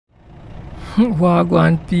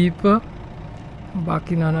Wagwan people,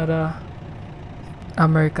 back in another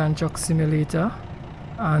American Truck Simulator,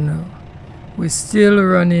 and we're still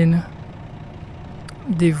running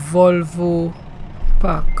the Volvo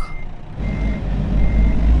pack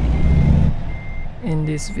in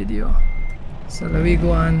this video. So let me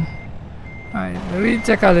go on. Alright, let me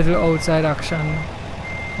take a little outside action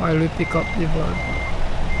while we pick up the Volvo.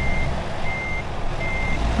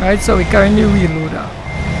 Right, so we're carrying the wheel loader.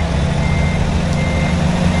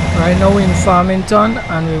 Right now we're in Farmington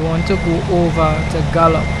and we want to go over to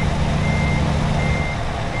Gallup.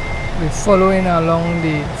 We're following along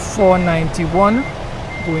the 491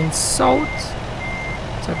 going south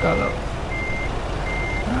to Gallup.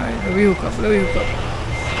 Alright, let me hook up.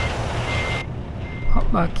 Hop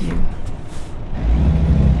back in.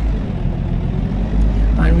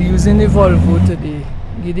 And we're using the Volvo today.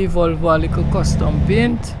 Give the Volvo a little custom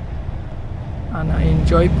paint, and I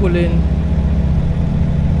enjoy pulling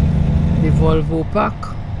the Volvo pack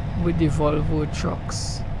with the Volvo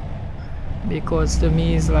trucks, because to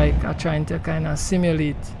me it's like I'm trying to kind of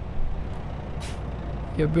simulate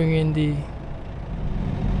you're bringing the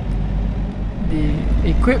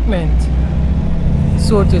equipment,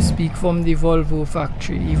 so to speak, from the Volvo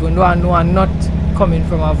factory. Even though I know I'm not coming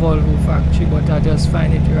from a Volvo factory, but I just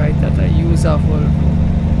find it right that I use a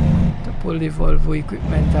Volvo to pull the Volvo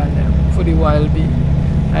equipment on them for the while being.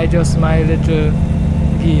 I just my little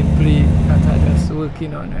gameplay that I'm just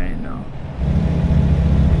working on right now.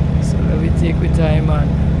 So let me take the time and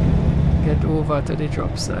get over to the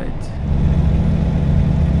drop site.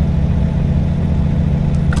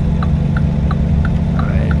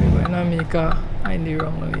 Alright, we're gonna make a in the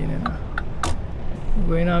wrong lane, you know.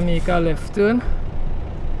 We're gonna make a left turn.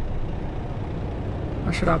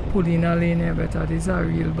 I should have pulled in a lane here better. This is a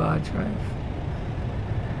real bad drive.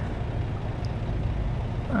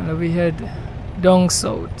 And we head down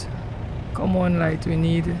south. Come on, light, we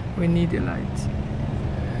need the light.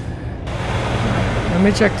 Let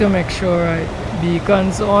me check to make sure, right,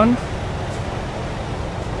 beacons on.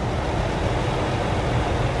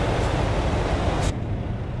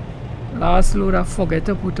 Last load I forget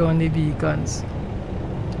to put on the beacons,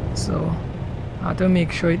 so I have to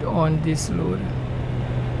make sure it on this load.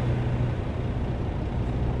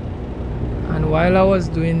 And while I was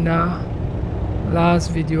doing that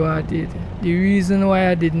last video I did, the reason why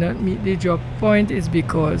I did not meet the drop point is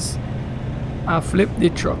because I flipped the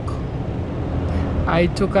truck. I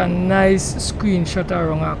took a nice screenshot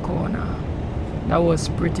around a corner. That was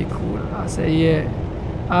pretty cool. I said, yeah,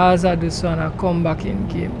 as I do so and I come back in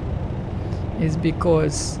game, is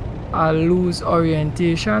because I lose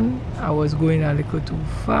orientation. I was going a little too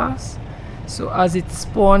fast, so as it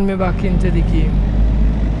spawned me back into the game,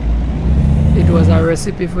 it was a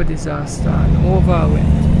recipe for disaster, and over I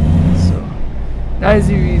went. So that is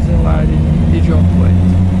the reason why I didn't need the drop point,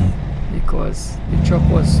 because the truck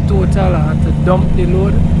was total. I had to dump the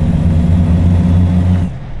load.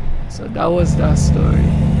 So that was that story.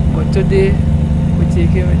 But today we're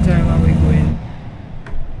taking our time and we're going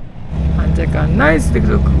and take a nice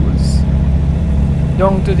little cruise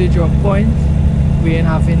down to the drop point. We ain't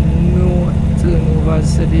having no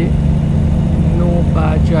turnovers today, no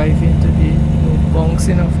bad driving today, no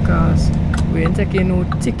bouncing of cars. We ain't taking no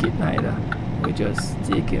ticket neither. We just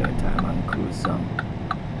taking our time and cruise down.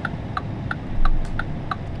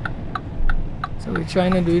 So we're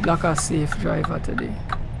trying to do it like a safe driver today.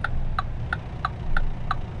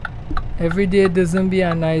 Every day doesn't be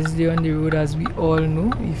a nice day on the road, as we all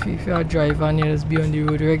know. If you're a driver and you just be on the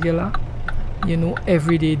road regular, you know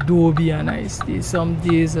every day do be a nice day. Some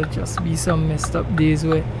days will just be some messed up days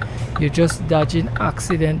where you're just dodging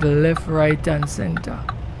accident left, right and center.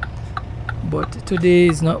 But today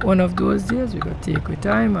is not one of those days. We gotta take our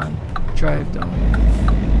time and drive down.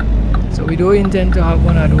 So we don't intend to have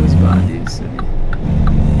one of those bad days today.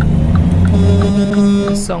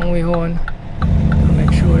 The song we on,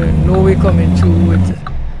 make sure they know we're coming through with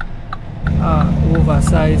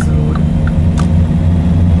oversized load.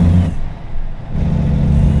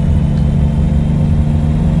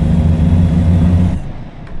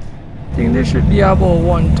 I think there should be about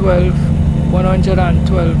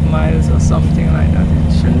 112 miles or something like that.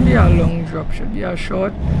 It shouldn't be a long drop, should be a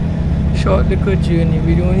short little journey.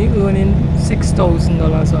 We're only earning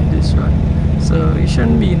 $6,000 on this run, so it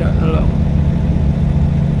shouldn't be nothing long.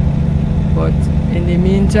 But in the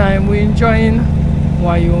meantime, we're enjoying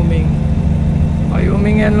Wyoming.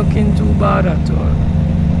 Wyoming ain't looking too bad at all.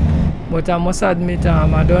 But I must admit,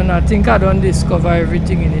 I think I don't discover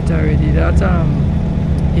everything in it already. That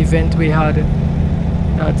event we had,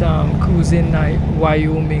 that cruising night,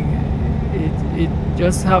 Wyoming, it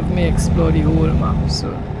just have me explore the whole map. So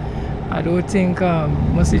I don't think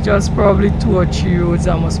must it just probably 2 or 3 roads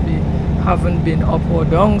I must be haven't been up or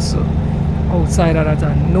down. So outside of that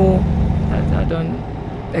I know that I don't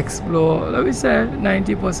explore, let me say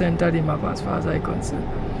 90% of the map as far as I concern.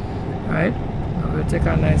 Right? Now we'll take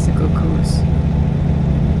a nice little cruise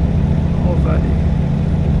over there.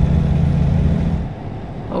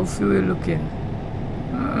 How fuel we looking?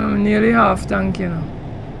 Nearly half tank, you know.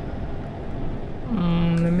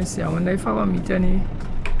 Let me see. I wonder if I will meet any.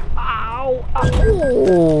 Ow!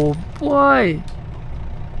 Oh boy!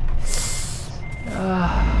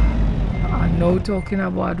 I'm now talking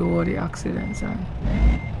about all the accidents, and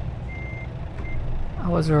I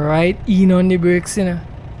was right in on the brakes, you know.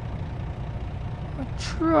 What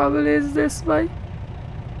trouble is this, boy?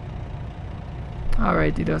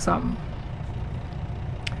 Alright, it does happen.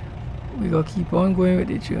 We gotta keep on going with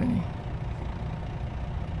the journey.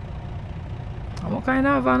 And what kind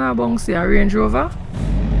of van I bounce? A Range Rover?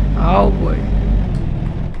 Oh boy.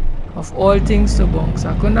 Of all things to bounce,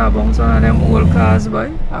 I couldn't have bounce one of them old cars,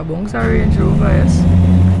 boy. I bounce a Range Rover, yes.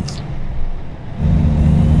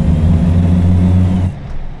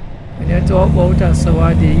 When you talk about a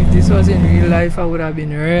sour day, if this was in real life, I would have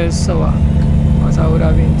been real sour. Because I would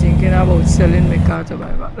have been thinking about selling my car to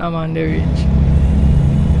buy back that man the range.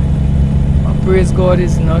 But praise God,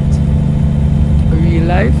 it's not real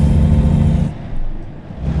life.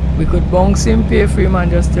 We could bounce him, pay for him,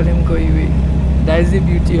 and just tell him go away. That is the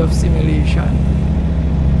beauty of simulation.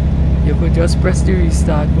 You could just press the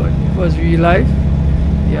restart, but if it was real life,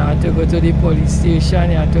 you had to go to the police station,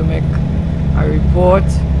 you had to make a report,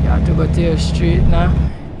 you had to go to your straightener,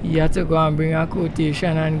 you had to go and bring a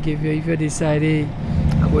quotation and give you, if you decide, hey,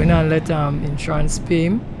 I'm going to let insurance pay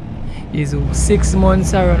him. Is 6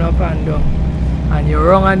 months I run up and down, and you're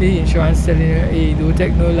wrong, and the insurance telling you, hey, don't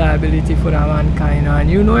take no liability for that mankind, and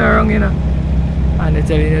you know you're wrong, you know. And they're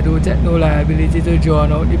telling you don't take no liability to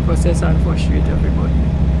drown out the process and frustrate everybody.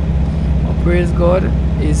 But praise God,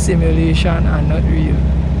 it's simulation and not real.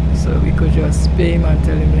 So we could just pay him and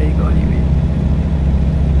tell him like go anyway.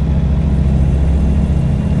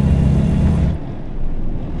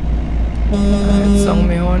 Alright, song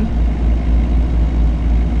me on.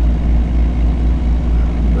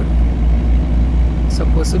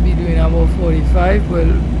 Supposed to be doing about 45.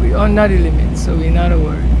 Well, we're under the limit, so we're not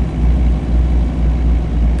worried.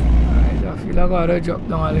 I gotta drop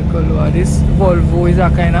down a little lower. This Volvo is a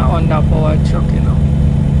kind of underpowered truck, you know.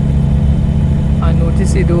 I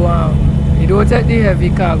notice it don't take the heavy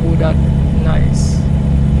cargo that nice,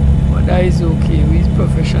 but that is okay. We're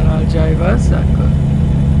professional drivers that could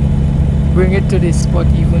bring it to this spot,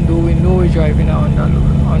 even though we know we're driving an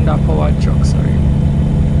underpowered truck. Sorry,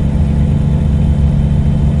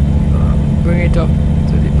 bring it up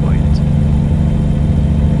to the point.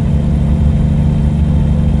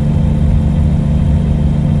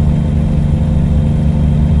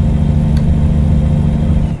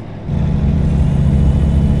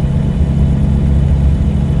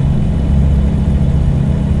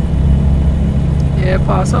 Yeah,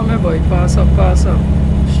 pass up, my boy. Pass up, pass up.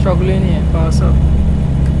 Struggling here, pass up.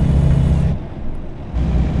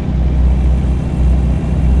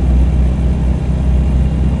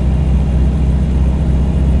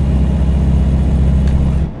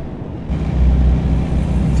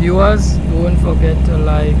 Viewers, don't forget to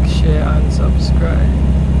like, share and subscribe.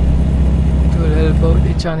 It will help out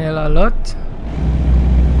the channel a lot.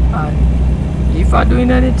 And if I'm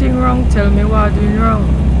doing anything wrong, tell me what I'm doing wrong.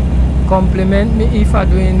 Compliment me if I'm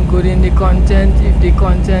doing good in the content. If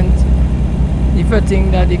you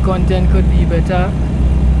think that the content could be better,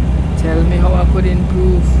 tell me how I could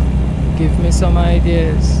improve. Give me some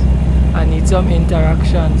ideas. I need some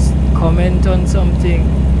interactions. Comment on something.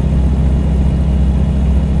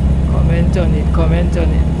 Comment on it. Comment on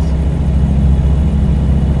it.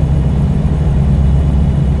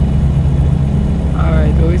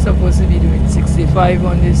 Alright, are we supposed to be doing 65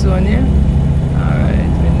 on this one here? Alright,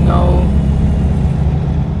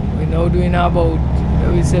 we're now doing about,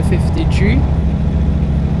 let me say 53,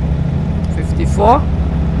 54.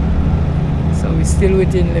 So we're still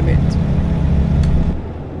within limit.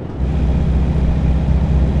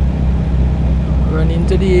 Run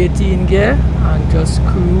into the 18 gear and just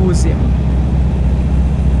cruise him.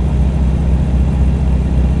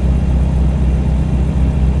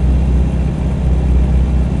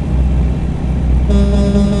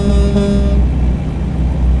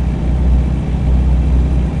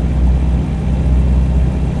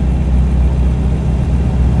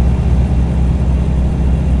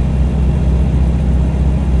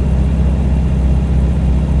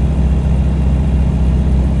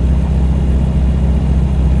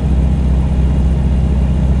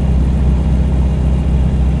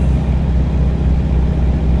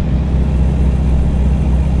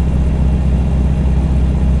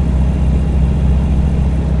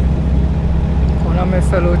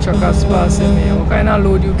 truckers passing me. What kind of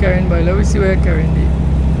load you carrying, boy? Let me see where you're carrying it.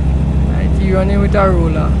 Right, you running with a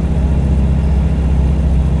roller.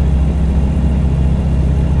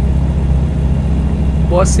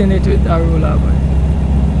 Bossing it with a roller, boy.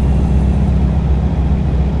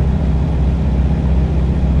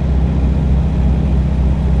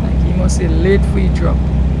 Like he must say late for your drop.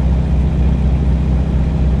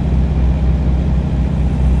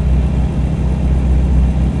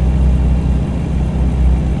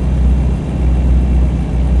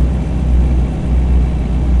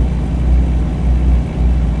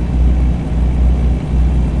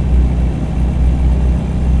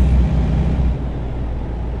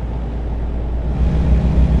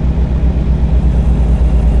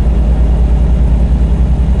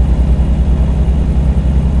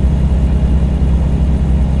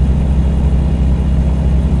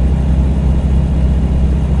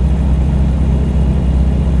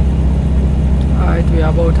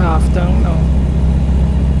 About half tank now.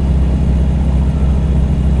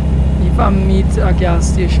 If I meet a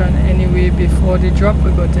gas station anyway before the drop,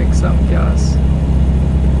 we go take some gas.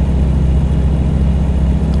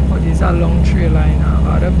 But it's a long trail line. I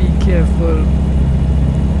gotta be careful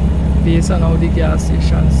based on how the gas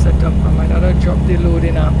station set up. I might have to drop the load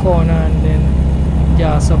in a corner and then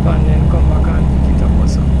gas up and then come back and pick it up or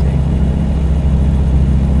something.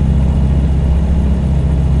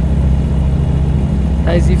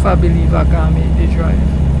 As if I believe I can make the drive.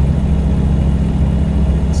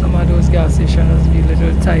 Some of those gas stations be a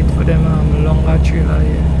little tight for them longer trailer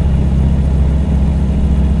here.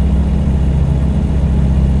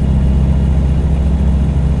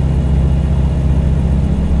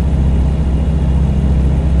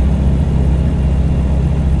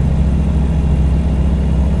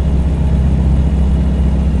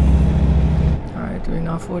 Alright, we're in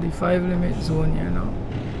a 45 limit zone here now.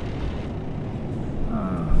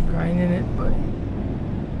 Grinding it, but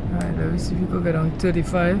alright, let me see if we could get on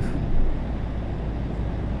 35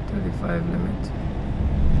 limit.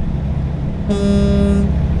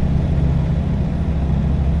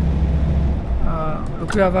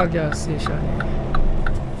 Look, we have a gas station here,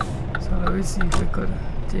 so let me see if we could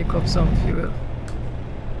take up some fuel,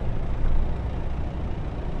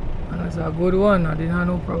 and it's a good one. I didn't have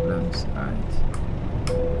no problems. Alright,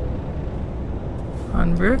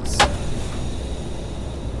 handbrakes.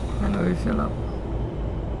 And we fill up.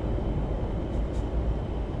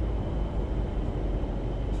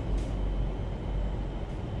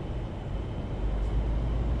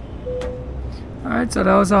 Alright, so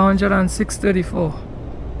that was 106.34.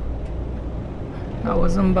 That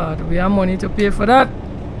wasn't bad. We have money to pay for that.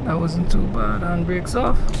 That wasn't too bad. Handbrakes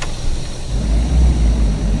off.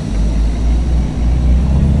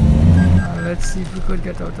 Now let's see if we could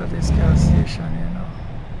get out of this gas station here now.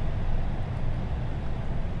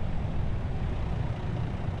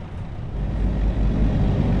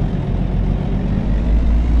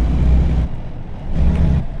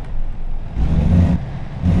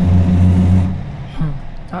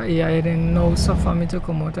 Yeah, I didn't know so for me to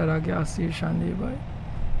come out of that gas station there, boy.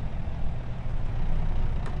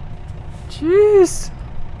 Jeez.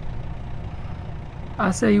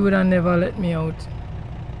 I say you would have never let me out.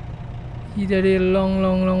 He did it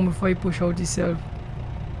long before he push out himself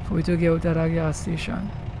for me to get out of that gas station.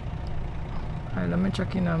 Alright, let me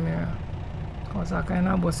check in a mirror. Cause I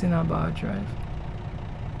kinda bust in a bad drive.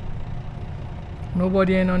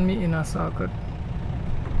 Nobody ain't on me in a circuit.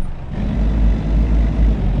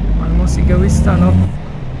 Must get we stand up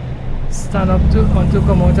to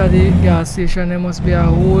come out of the gas station. There must be a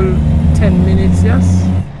whole 10 minutes, yes,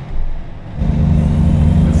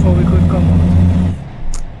 before we could come out.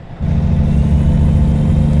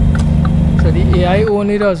 So the AI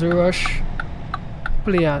only does rush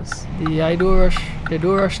players. The AI don't rush, they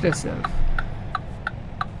don't rush themselves.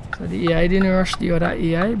 So the AI didn't rush the other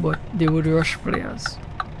AI, but they would rush players.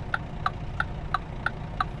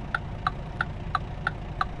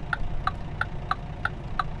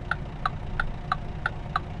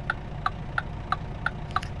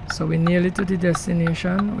 So we're nearly to the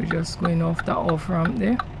destination. We're just going off the off ramp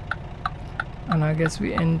there, and I guess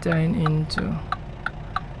we're entering into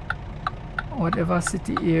whatever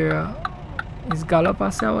city area is Gallup. I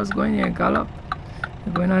say I was going here, Gallup.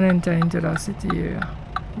 We're going to enter into that city area.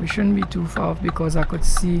 We shouldn't be too far off because I could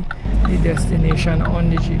see the destination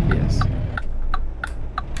on the GPS.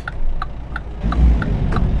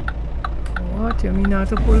 What? You mean I have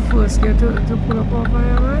to pull first gear to pull up over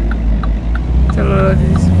here, right? Tell her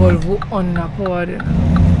this Volvo underpowered.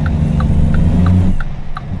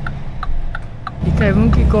 You can even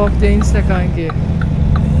kick off the in second gear.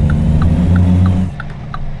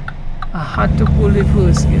 I I had to pull the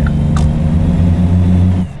first gear.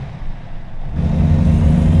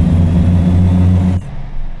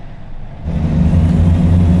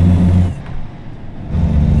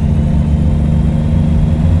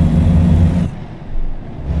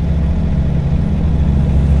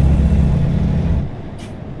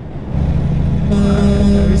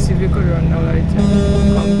 Let me see if you could run the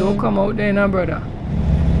light. Don't come out there now, brother.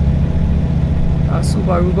 A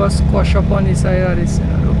Subaru go squash up on the side of this,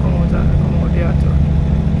 don't come out there at all.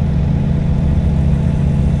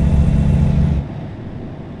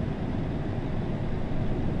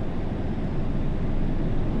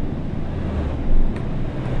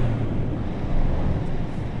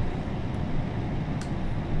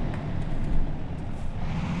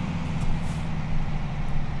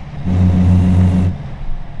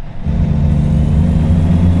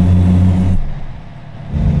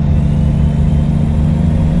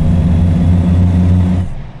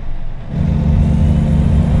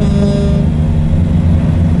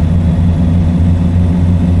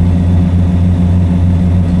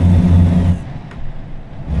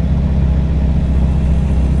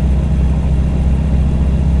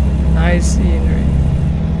 Nice scenery.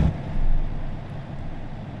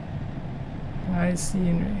 Nice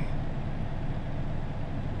scenery.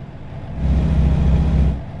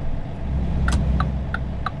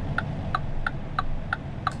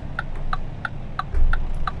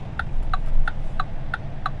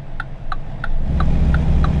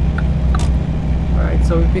 Alright,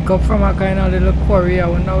 so we pick up from a kind of little quarry. I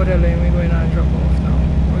wonder what the lane we're going to drop off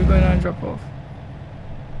now. We're going to drop off.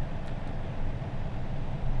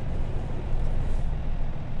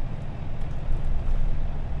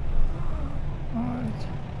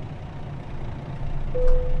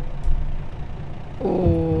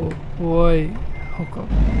 Oh boy, hook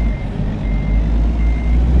up.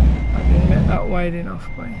 I didn't make that wide enough,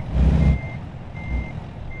 boy.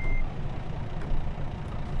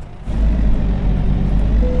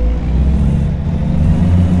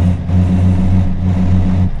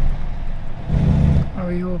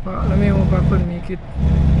 Let me hope I could make it.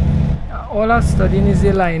 All I'm studying is the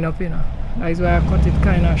lineup, you know. That's why I cut it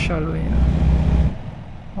kind of shallow, you know.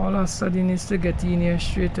 All I'm studying is to get in here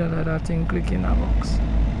straight and let that thing click in a box.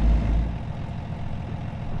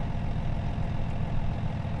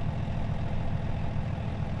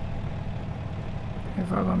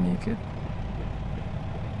 If I gonna make it.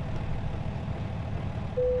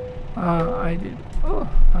 I did. Oh,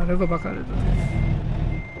 I'll go back a little bit.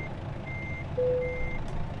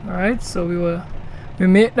 Alright, so we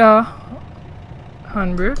made the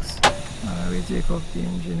handbrakes. We take off the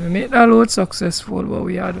engine. We made that load successful, but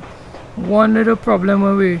we had one little problem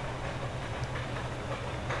where we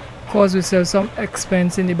caused ourselves some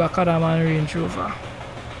expense in the back of the man Range Rover.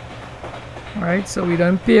 Alright, so we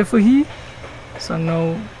don't pay for he. So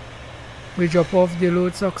now we drop off the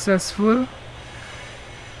load successful.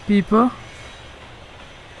 People,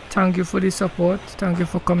 thank you for the support. Thank you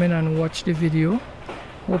for coming and watch the video.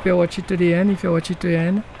 Hope you watch it to the end. If you watch it to the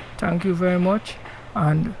end, thank you very much,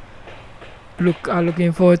 and I'm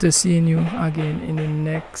looking forward to seeing you again in the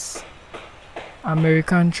next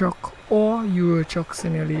American Truck or Euro Truck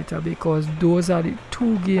Simulator, because those are the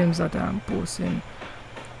two games that I'm posting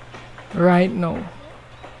right now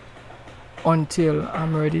until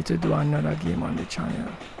I'm ready to do another game on the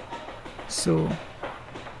channel. So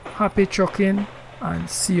happy trucking and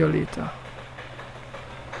see you later.